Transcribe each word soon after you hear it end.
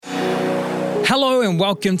Hello and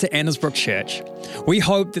welcome to Annesbrook Church. We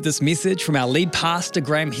hope that this message from our lead pastor,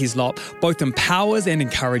 Graham Hislop, both empowers and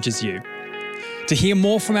encourages you. To hear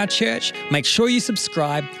more from our church, make sure you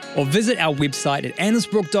subscribe or visit our website at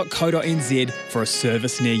annesbrook.co.nz for a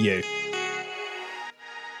service near you.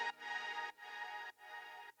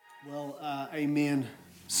 Well, amen.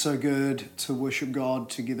 So good to worship God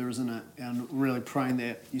together, isn't it? And really praying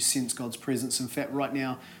that you sense God's presence. In fact, right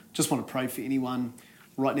now, just want to pray for anyone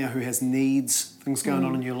right now who has needs, things going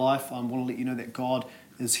on in your life. I want to let you know that God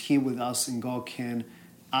is here with us and God can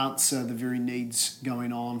answer the very needs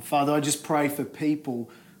going on. Father, I just pray for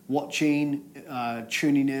people watching,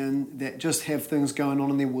 tuning in, that just have things going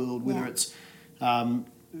on in their world, whether it's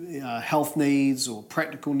health needs or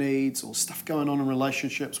practical needs or stuff going on in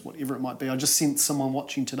relationships, whatever it might be. I just sense someone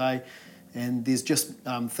watching today and there's just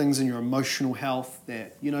things in your emotional health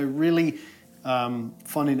that, really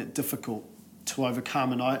finding it difficult to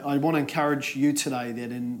overcome. And I want to encourage you today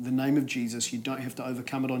that in the name of Jesus, you don't have to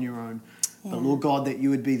overcome it on your own. Yeah. But Lord God, that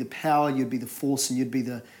you would be the power, you'd be the force, and you'd be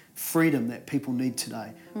the freedom that people need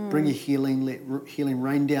today. Bring your healing, let healing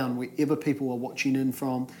rain down wherever people are watching in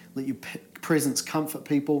from. Let your presence comfort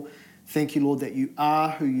people. Thank you, Lord, that you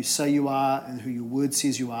are who you say you are and who your word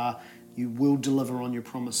says you are. You will deliver on your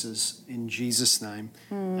promises in Jesus' name.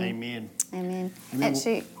 Amen. Amen.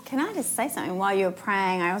 Actually, can I just say something while you were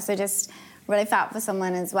praying? I also just really felt for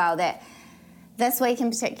someone as well that this week in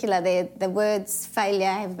particular, the words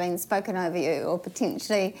failure have been spoken over you, or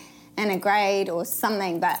potentially in a grade or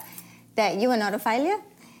something, but that you are not a failure,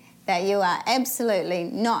 that you are absolutely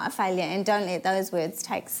not a failure, and don't let those words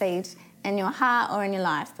take seed in your heart or in your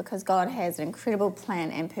life, because God has an incredible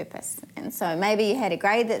plan and purpose. And so maybe you had a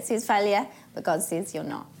grade that says failure, but God says you're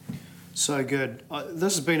not. So good.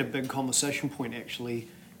 This has been a big conversation point, actually.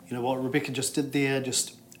 You know what Rebecca just did there,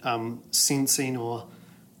 just sensing or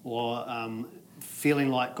feeling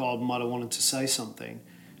like God might have wanted to say something.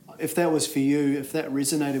 If that was for you, if that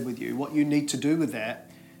resonated with you, what you need to do with that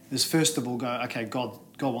is first of all go, okay, God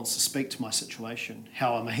wants to speak to my situation.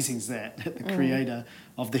 How amazing is that? That the creator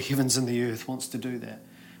of the heavens and the earth wants to do that.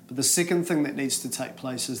 But the second thing that needs to take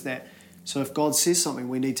place is that, so if God says something,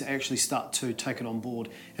 we need to actually start to take it on board.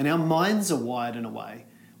 And our minds are wired in a way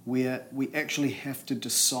where we actually have to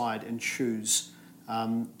decide and choose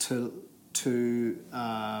to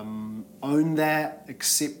own that,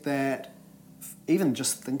 accept that, even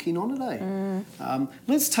just thinking on it,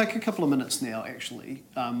 Let's take a couple of minutes now, actually,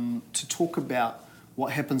 to talk about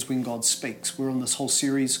what happens when God speaks. We're on this whole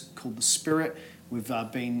series called The Spirit. We've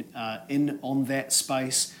been in on that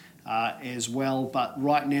space as well. But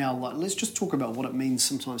right now, let's just talk about what it means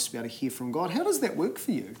sometimes to be able to hear from God. How does that work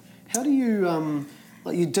for you? How do you,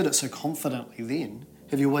 you did it so confidently then.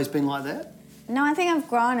 Have you always been like that? No, I think I've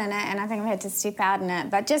grown in it, and I think I've had to step out in it.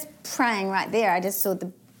 But just praying right there, I just saw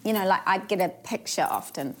I get a picture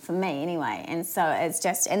often, for me anyway. And so it's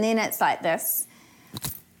just, and then it's like this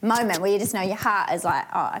moment where you just know your heart is like,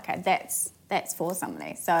 oh, okay, that's for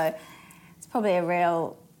somebody. So it's probably a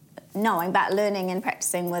real knowing, but learning and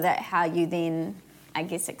practicing with it, how you then, I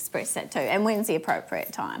guess, express it too. And when's the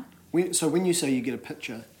appropriate time? So when you say you get a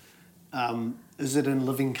picture, is it in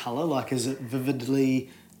living colour? Like, is it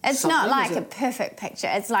vividly... It's not like a perfect picture.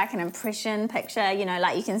 It's like an impression picture,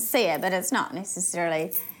 like you can see it, but it's not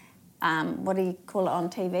necessarily, what do you call it on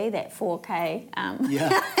TV, that 4K?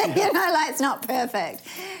 It's not perfect.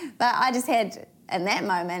 But I just had, in that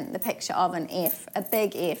moment, the picture of an F, a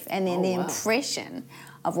big F, and then impression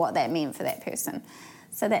of what that meant for that person.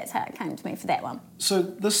 So that's how it came to me for that one. So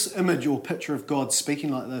this image or picture of God speaking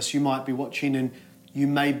like this, you might be watching and you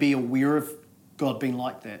may be aware of God being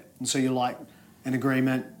like that. And so you're like, in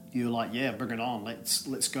agreement, you're like, yeah, bring it on,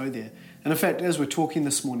 let's go there. And in fact, as we're talking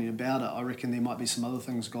this morning about it, I reckon there might be some other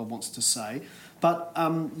things God wants to say. But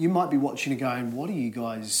you might be watching and going, what are you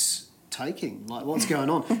guys taking? Like, what's going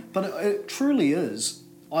on? But it truly is.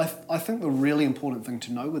 I think the really important thing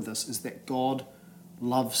to know with this is that God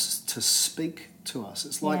loves to speak to us.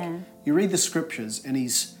 It's like you read the scriptures and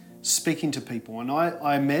he's speaking to people. And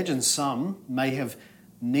I imagine some may have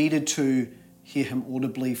needed to hear him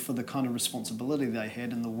audibly for the kind of responsibility they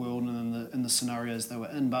had in the world and in the scenarios they were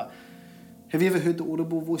in. But have you ever heard the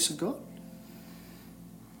audible voice of God?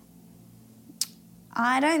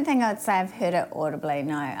 I don't think I'd say I've heard it audibly,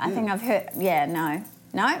 no. I think I've heard, no.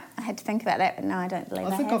 No, I had to think about that, but no, I don't believe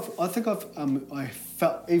I have. I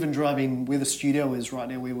felt, even driving where the studio is right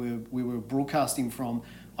now, where we were broadcasting from,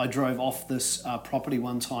 I drove off this property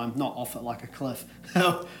one time, not off it like a cliff.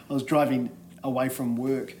 I was driving away from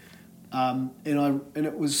work. And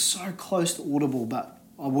it was so close to audible, but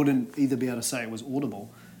I wouldn't either be able to say it was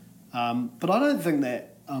audible. But I don't think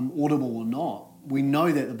that audible or not, we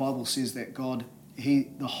know that the Bible says that God, the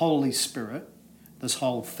Holy Spirit, this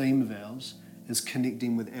whole theme of ours is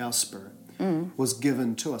connecting with our spirit, was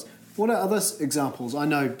given to us. What are other examples? I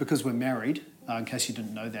know because we're married, in case you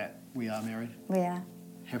didn't know that, we are married. We are.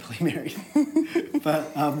 Happily married.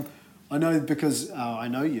 But I know because I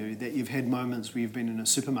know you, that you've had moments where you've been in a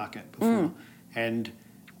supermarket before and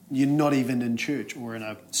you're not even in church or in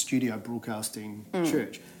a studio broadcasting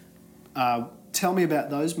church. Tell me about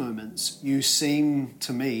those moments. You seem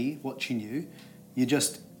to me, watching you,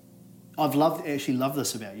 I've actually loved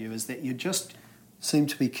this about you, is that you just seem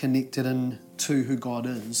to be connected to who God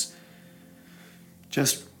is,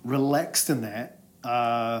 just relaxed in that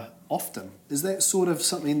often. Is that sort of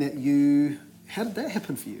something that how did that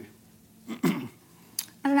happen for you?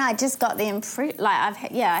 I don't know, I just got the impression, I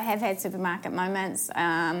have had supermarket moments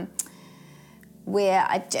where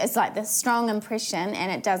it's like this strong impression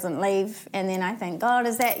and it doesn't leave, and then I think, God,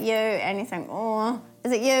 is that you? And you think, oh,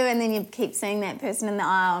 is it you? And then you keep seeing that person in the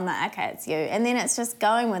aisle and like, okay, it's you. And then it's just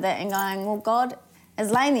going with it and going, well, God is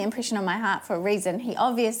laying the impression on my heart for a reason. He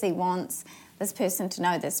obviously wants this person to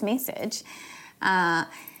know this message. If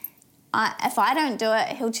I don't do it,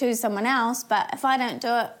 he'll choose someone else, but if I don't do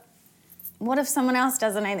it, what if someone else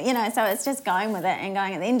doesn't either? So it's just going with it and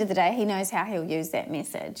going, at the end of the day, he knows how he'll use that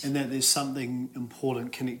message. And that there's something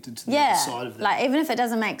important connected to the other side of that. Like even if it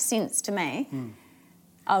doesn't make sense to me,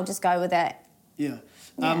 I'll just go with it. Yeah.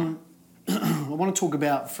 I want to talk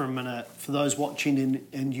about for a minute, for those watching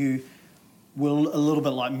and you will, a little bit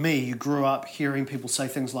like me, you grew up hearing people say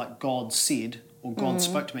things like God said or God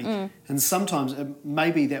spoke to me. And sometimes,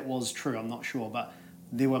 maybe that was true, I'm not sure, but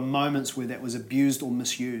there were moments where that was abused or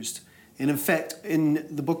misused. And in fact, in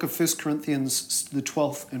the book of 1 Corinthians, the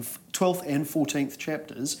 12th and 14th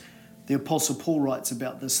chapters, the Apostle Paul writes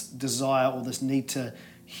about this desire or this need to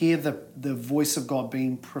hear the voice of God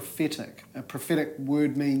being prophetic. A prophetic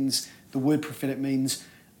word means, the word prophetic means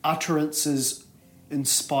utterances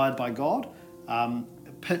inspired by God,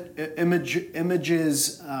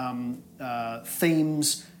 images,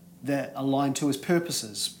 themes that align to his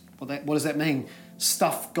purposes. What does that mean?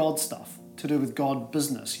 God stuff. To do with God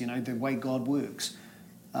business, the way God works.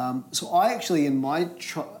 So I actually, in my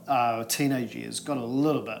teenage years, got a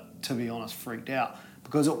little bit, to be honest, freaked out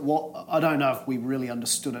because I don't know if we really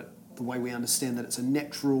understood it the way we understand that it's a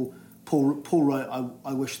natural. Paul wrote,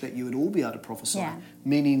 I wish that you would all be able to prophesy,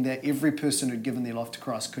 meaning that every person who'd given their life to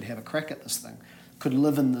Christ could have a crack at this thing, could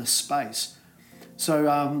live in this space. So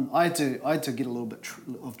I had to get a little bit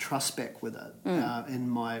of trust back with it in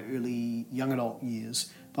my early young adult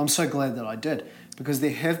years. But I'm so glad that I did, because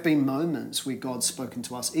there have been moments where God's spoken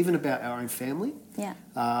to us, even about our own family,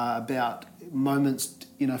 about moments,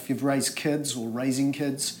 if you've raised kids or raising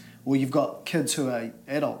kids, or you've got kids who are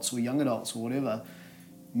adults or young adults or whatever,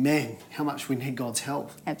 man, how much we need God's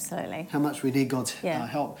help. Absolutely. How much we need God's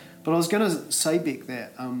help. But I was going to say, Beck,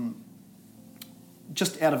 that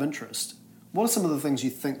just out of interest, what are some of the things you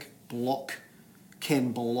think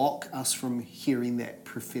can block us from hearing that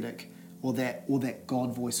prophetic or that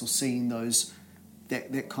God voice, or seeing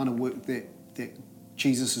that kind of work that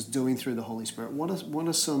Jesus is doing through the Holy Spirit? What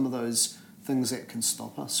are some of those things that can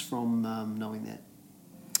stop us from knowing that?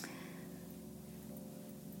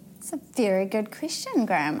 It's a very good question,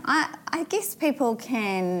 Graham. I guess people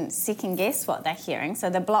can second guess what they're hearing.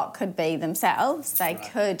 So the block could be themselves. They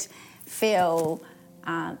could feel,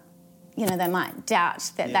 they might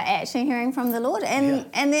doubt that they're actually hearing from the Lord. And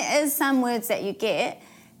there is some words that you get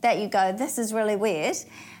that you go, this is really weird,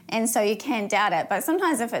 and so you can doubt it. But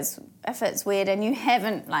sometimes if it's weird and you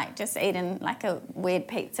haven't just eaten a weird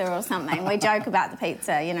pizza or something, we joke about the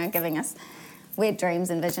pizza, giving us weird dreams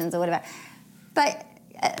and visions or whatever. But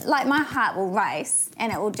my heart will race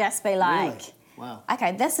and it will just be like, really? Wow.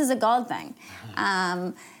 Okay, this is a God thing.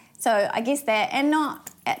 So I guess that, and not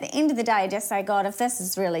at the end of the day just say, God, if this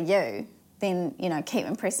is really you, then, keep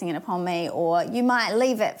impressing it upon me. Or you might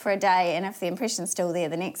leave it for a day, and if the impression's still there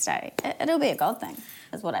the next day, it'll be a God thing,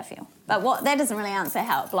 is what I feel. But that doesn't really answer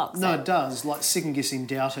how it blocks it. No, it does, like second-guessing,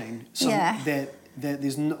 doubting. That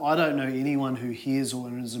there's I don't know anyone who hears or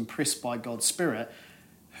is impressed by God's Spirit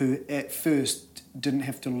who at first didn't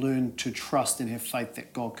have to learn to trust and have faith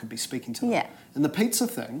that God could be speaking to them. Yeah. And the pizza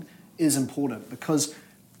thing is important because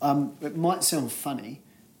it might sound funny,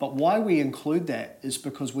 but why we include that is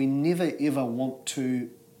because we never ever want to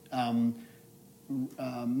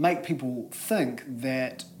make people think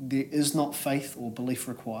that there is not faith or belief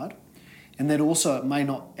required, and that also it may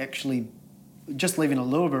not actually, just leaving a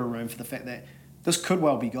little bit of room for the fact that this could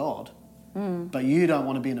well be God, but you don't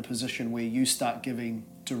want to be in a position where you start giving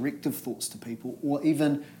directive thoughts to people, or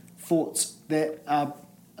even thoughts that are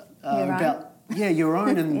your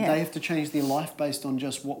own, and Yeah. they have to change their life based on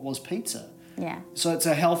just what was pizza. Yeah. So it's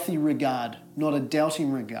a healthy regard, not a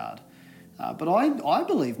doubting regard. But I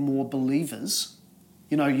believe more believers,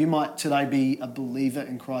 you might today be a believer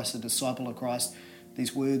in Christ, a disciple of Christ,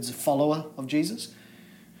 these words, a follower of Jesus.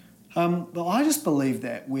 But I just believe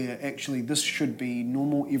that this should be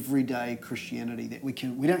normal, everyday Christianity, that we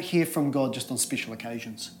don't hear from God just on special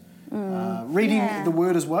occasions. Reading the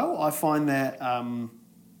Word as well, I find that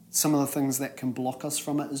some of the things that can block us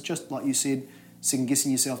from it is just, like you said,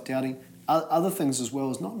 second-guessing yourself, doubting. Other things as well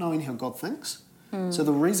is not knowing how God thinks. So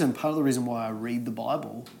part of the reason why I read the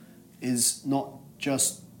Bible is not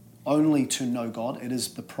just only to know God, it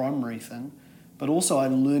is the primary thing, but also I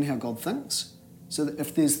learn how God thinks. So that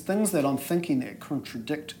if there's things that I'm thinking that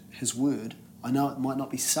contradict His Word, I know it might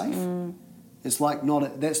not be safe. It's like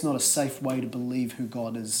that's not a safe way to believe who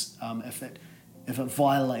God is if it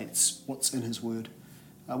violates what's in His Word.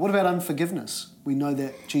 What about unforgiveness? We know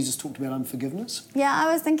that Jesus talked about unforgiveness. Yeah,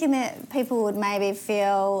 I was thinking that people would maybe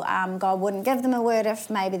feel God wouldn't give them a word if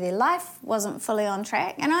maybe their life wasn't fully on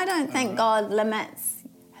track. And I don't think God limits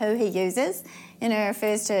who He uses. It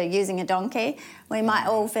refers to using a donkey. We might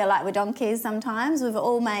all feel like we're donkeys sometimes. We've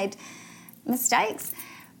all made mistakes.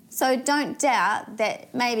 So don't doubt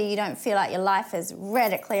that maybe you don't feel like your life is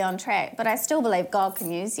radically on track, but I still believe God can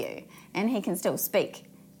use you and He can still speak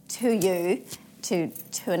to you, to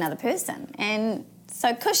another person. And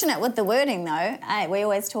so cushion it with the wording though. We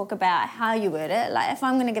always talk about how you word it. Like if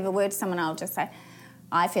I'm going to give a word to someone, I'll just say,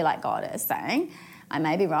 I feel like God is saying. I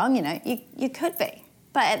may be wrong, you could be.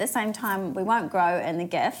 But at the same time, we won't grow in the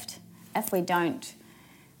gift if we don't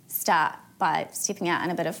start by stepping out in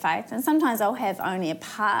a bit of faith. And sometimes I'll have only a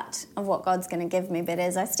part of what God's going to give me, but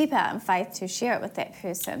as I step out in faith to share it with that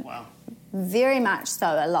person, very much so,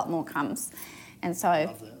 a lot more comes. And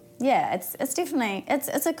so, yeah, it's definitely,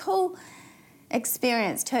 it's a cool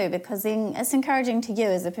experience too, because then it's encouraging to you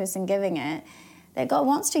as a person giving it that God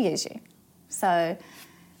wants to use you. So,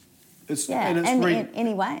 in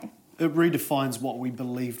any way. It redefines what we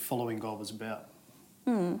believed following God was about.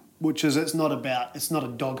 Which is, it's not a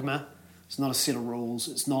dogma, it's not a set of rules,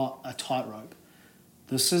 it's not a tightrope.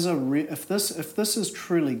 This is if this is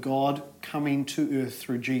truly God coming to earth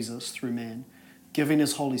through Jesus, through man, giving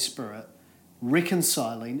His Holy Spirit,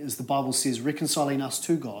 reconciling, as the Bible says, reconciling us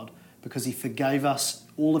to God because He forgave us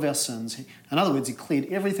all of our sins. In other words, He cleared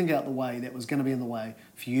everything out the way that was going to be in the way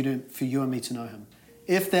for you and me to know Him.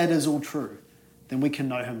 If that is all true, then we can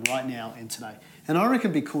know Him right now and today. And I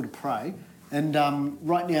reckon it'd be cool to pray. And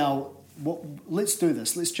right now, let's do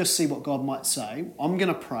this. Let's just see what God might say. I'm going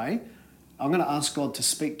to pray. I'm going to ask God to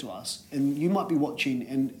speak to us. And you might be watching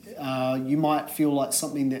and you might feel like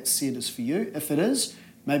something that's said is for you. If it is,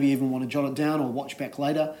 maybe you even want to jot it down or watch back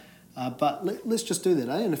later. But let's just do that,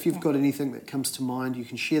 eh? And if you've got anything that comes to mind, you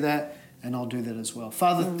can share that and I'll do that as well.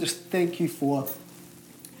 Father, just thank you for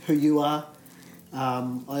who you are.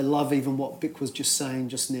 I love even what Vic was just saying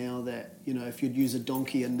just now, that if you'd use a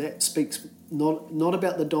donkey, and that speaks not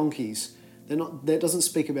about the donkeys. That doesn't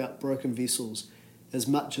speak about broken vessels as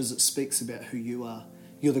much as it speaks about who you are.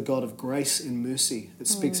 You're the God of grace and mercy. It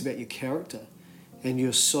speaks about your character, and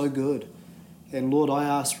you're so good. And Lord, I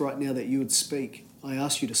ask right now that you would speak. I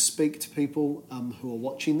ask you to speak to people who are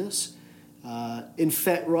watching this. In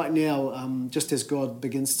fact, right now, just as God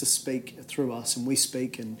begins to speak through us and we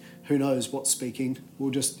speak, and who knows what's speaking,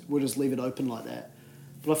 we'll just leave it open like that.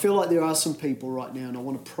 But I feel like there are some people right now, and I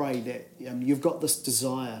want to pray that you've got this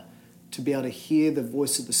desire to be able to hear the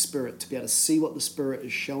voice of the Spirit, to be able to see what the Spirit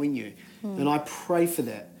is showing you. And I pray for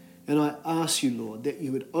that. And I ask you, Lord, that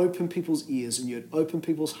you would open people's ears and you'd open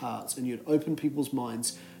people's hearts and you'd open people's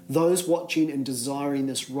minds. Those watching and desiring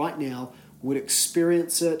this right now would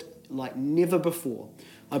experience it like never before.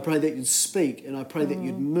 I pray that you'd speak, and I pray that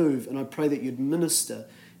you'd move, and I pray that you'd minister,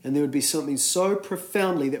 and there would be something so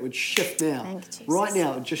profoundly that would shift now. Right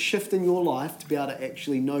now, just shift in your life to be able to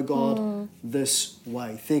actually know God this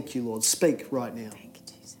way. Thank you, Lord. Speak right now. Thank you,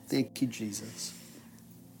 Jesus. Thank you, Jesus.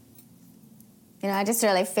 I just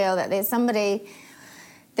really feel that there's somebody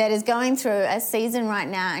that is going through a season right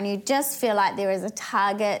now, and you just feel like there is a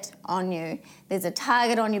target on you. There's a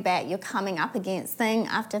target on your back. You're coming up against thing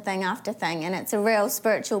after thing after thing, and it's a real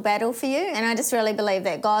spiritual battle for you. And I just really believe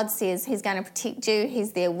that God says He's going to protect you.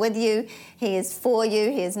 He's there with you. He is for you.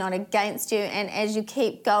 He is not against you. And as you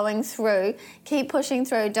keep going through, keep pushing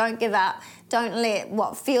through, don't give up. Don't let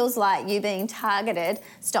what feels like you being targeted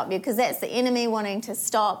stop you, because that's the enemy wanting to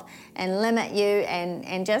stop and limit you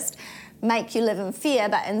and just make you live in fear,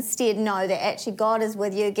 but instead know that actually God is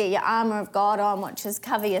with you. Get your armour of God on, which is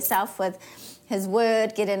cover yourself with His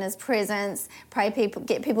word, get in His presence,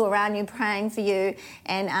 get people around you praying for you,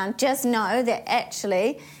 and just know that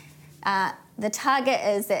actually the target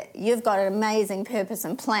is that you've got an amazing purpose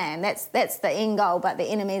and plan. That's the end goal, but the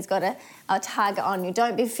enemy's got a target on you.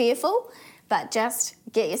 Don't be fearful, but just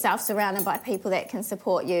get yourself surrounded by people that can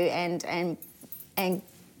support you and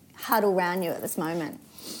huddle around you at this moment.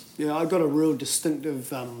 Yeah, I got a real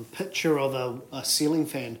distinctive picture of a ceiling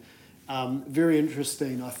fan. Very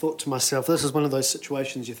interesting. I thought to myself, this is one of those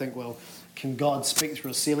situations you think, well, can God speak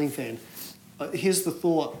through a ceiling fan? Here's the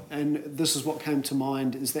thought, and this is what came to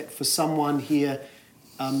mind, is that for someone here,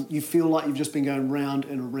 you feel like you've just been going round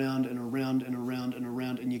and around and around and around and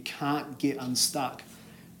around, and you can't get unstuck.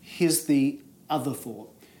 Here's the other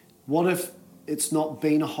thought. What if it's not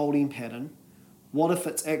been a holding pattern? What if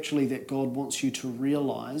it's actually that God wants you to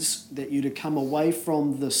realise that you to come away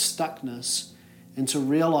from the stuckness and to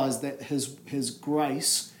realise that His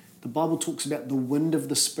grace, the Bible talks about the wind of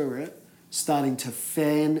the Spirit, starting to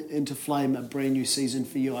fan into flame a brand new season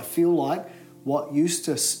for you. I feel like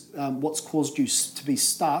what's caused you to be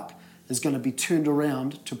stuck is going to be turned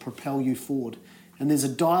around to propel you forward. And there's a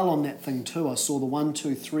dial on that thing too. I saw the 1,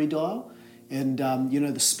 2, 3 dial, and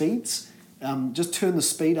the speeds. Just turn the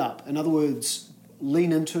speed up. In other words,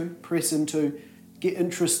 lean into, press into, get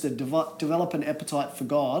interested, develop an appetite for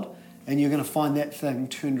God, and you're going to find that thing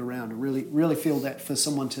turned around. I really, really feel that for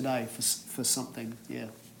someone today, for something. Yeah.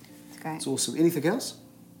 Great. It's awesome. Anything else?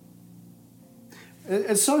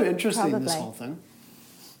 It's so interesting, Probably. This whole thing.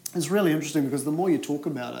 It's really interesting because the more you talk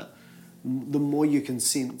about it, the more you can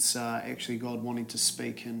sense actually God wanting to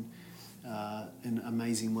speak in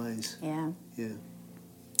amazing ways. Yeah. Yeah.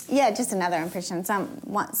 Yeah, just another impression.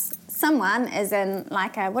 Someone is in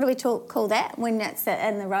like a, what do we call that when it's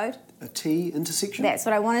in the road? A T intersection? That's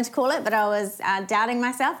what I wanted to call it, but I was doubting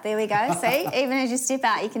myself. There we go. See, even as you step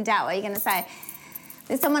out, you can doubt what you're going to say.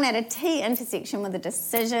 There's someone at a T intersection with a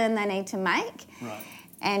decision they need to make. Right.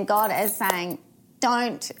 And God is saying,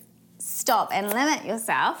 don't stop and limit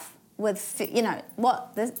yourself with,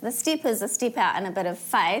 what the step is a step out in a bit of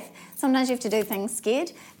faith. Sometimes you have to do things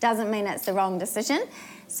scared. Doesn't mean it's the wrong decision.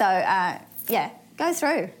 So, go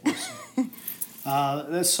through.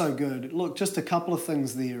 That's so good. Look, just a couple of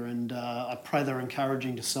things there, and I pray they're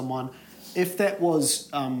encouraging to someone. If that was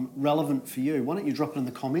relevant for you, why don't you drop it in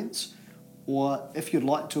the comments? Or if you'd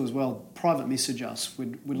like to as well, private message us.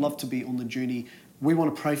 We'd love to be on the journey. We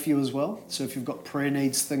want to pray for you as well. So if you've got prayer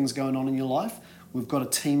needs, things going on in your life, we've got a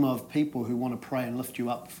team of people who want to pray and lift you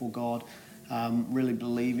up before God, really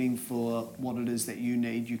believing for what it is that you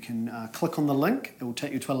need. You can click on the link. It will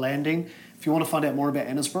take you to a landing. If you want to find out more about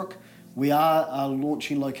Annesbrook, we are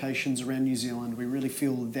launching locations around New Zealand. We really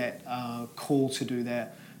feel that call to do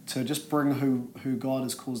that, to just bring who God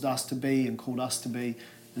has caused us to be and called us to be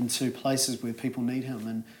into places where people need Him,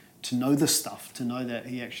 and to know this stuff, to know that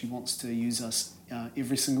He actually wants to use us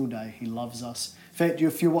every single day. He loves us. In fact,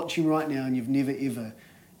 if you're watching right now and you've never,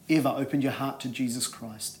 ever opened your heart to Jesus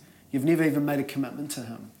Christ, you've never even made a commitment to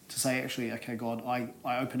Him, to say, actually, okay, God, I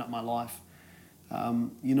open up my life.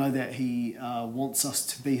 You know that He wants us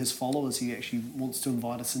to be His followers. He actually wants to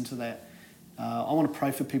invite us into that. I want to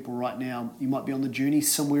pray for people right now. You might be on the journey,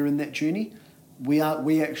 somewhere in that journey. We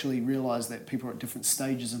actually realise that people are at different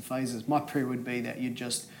stages and phases. My prayer would be that you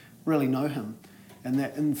just really know Him,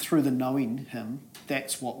 and through the knowing Him,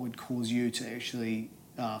 that's what would cause you to actually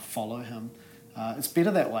follow Him. It's better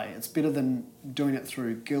that way. It's better than doing it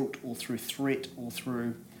through guilt or through threat or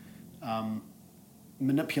through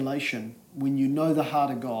manipulation. When you know the heart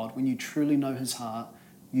of God, when you truly know His heart,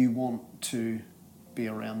 you want to be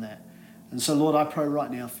around that. And so, Lord, I pray right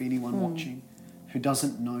now for anyone watching who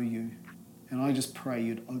doesn't know You. And I just pray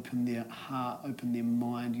You'd open their heart, open their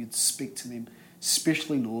mind, You'd speak to them.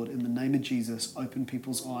 Especially, Lord, in the name of Jesus, open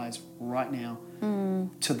people's eyes right now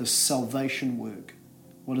to the salvation work.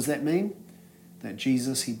 What does that mean? That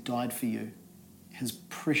Jesus, He died for you. His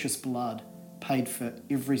precious blood paid for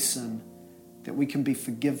every sin, that we can be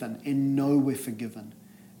forgiven and know we're forgiven.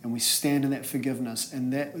 And we stand in that forgiveness.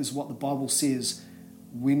 And that is what the Bible says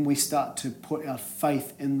when we start to put our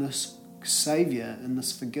faith in this Saviour, in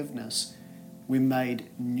this forgiveness, we're made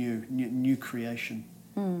new creation.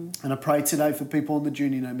 And I pray today for people on the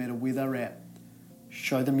journey, no matter where they're at,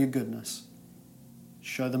 show them Your goodness.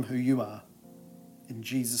 Show them who You are. In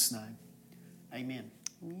Jesus' name, amen.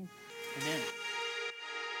 Amen. Amen.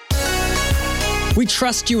 We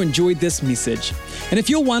trust you enjoyed this message. And if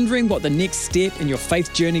you're wondering what the next step in your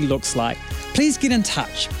faith journey looks like, please get in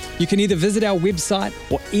touch. You can either visit our website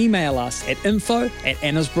or email us at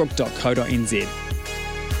info@annesbrook.co.nz.